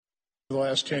the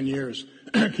last 10 years.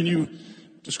 Can you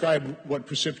describe what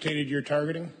precipitated your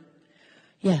targeting?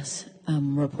 Yes,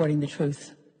 reporting the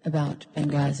truth about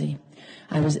Benghazi.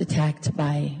 I was attacked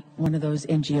by one of those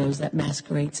NGOs that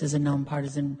masquerades as a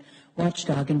nonpartisan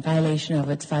watchdog. In violation of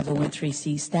its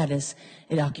 501(c) status,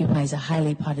 it occupies a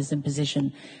highly partisan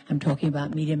position. I'm talking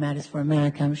about Media Matters for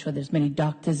America. I'm sure there's many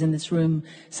doctors in this room,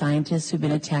 scientists who've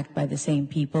been attacked by the same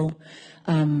people.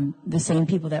 The same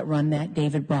people that run that,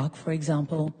 David Brock, for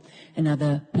example,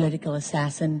 another political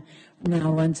assassin,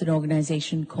 now runs an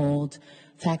organization called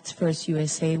Facts First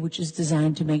USA, which is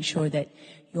designed to make sure that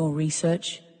your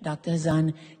research, Dr.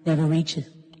 Hassan, never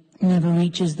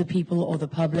reaches the people or the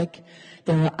public.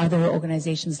 There are other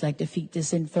organizations like Defeat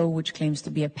Disinfo, which claims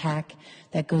to be a PAC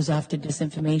that goes after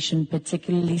disinformation,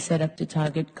 particularly set up to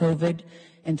target COVID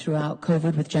and throughout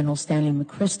COVID with General Stanley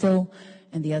McChrystal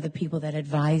and the other people that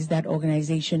advise that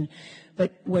organization.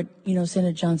 But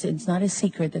Senator Johnson, it's not a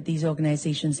secret that these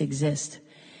organizations exist.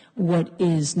 What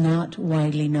is not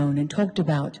widely known and talked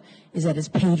about is that it's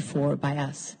paid for by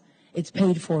us. It's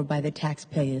paid for by the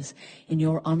taxpayers in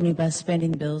your omnibus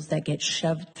spending bills that get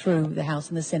shoved through the House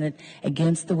and the Senate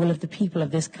against the will of the people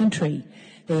of this country.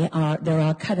 There are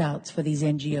cutouts for these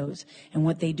NGOs, and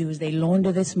what they do is they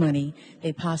launder this money,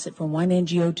 they pass it from one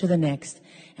NGO to the next,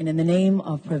 and in the name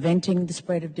of preventing the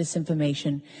spread of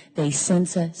disinformation, they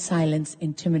censor, silence,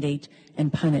 intimidate,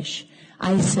 and punish.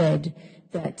 I said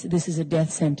that this is a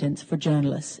death sentence for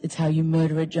journalists. It's how you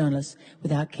murder a journalist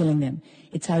without killing them.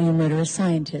 It's how you murder a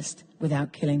scientist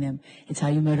without killing them. It's how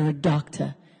you murder a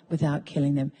doctor without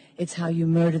killing them. It's how you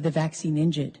murder the vaccine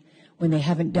injured when they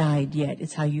haven't died yet.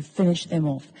 It's how you finish them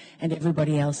off and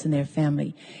everybody else in their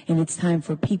family. And it's time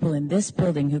for people in this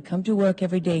building who come to work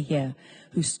every day here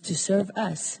to serve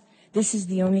us. This is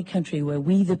the only country where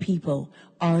we, the people,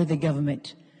 are the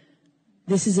government.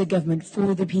 This is a government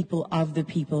for the people, of the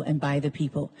people, and by the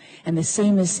people. And the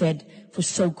same is said for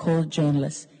so-called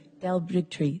journalists. Del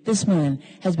Bigtree, this man,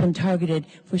 has been targeted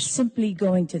for simply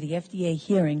going to the FDA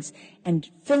hearings and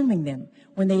filming them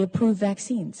when they approve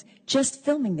vaccines. Just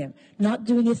filming them, not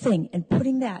doing a thing, and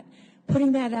putting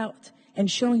that out and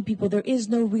showing people there is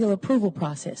no real approval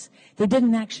process. They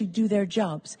didn't actually do their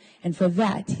jobs. And for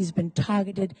that, he's been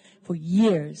targeted for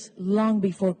years, long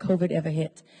before COVID ever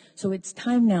hit. So it's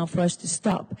time now for us to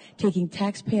stop taking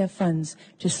taxpayer funds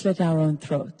to slit our own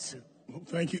throats. Well,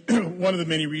 thank you. One of the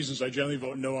many reasons I generally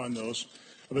vote no on those.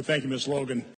 But thank you, Ms. Logan.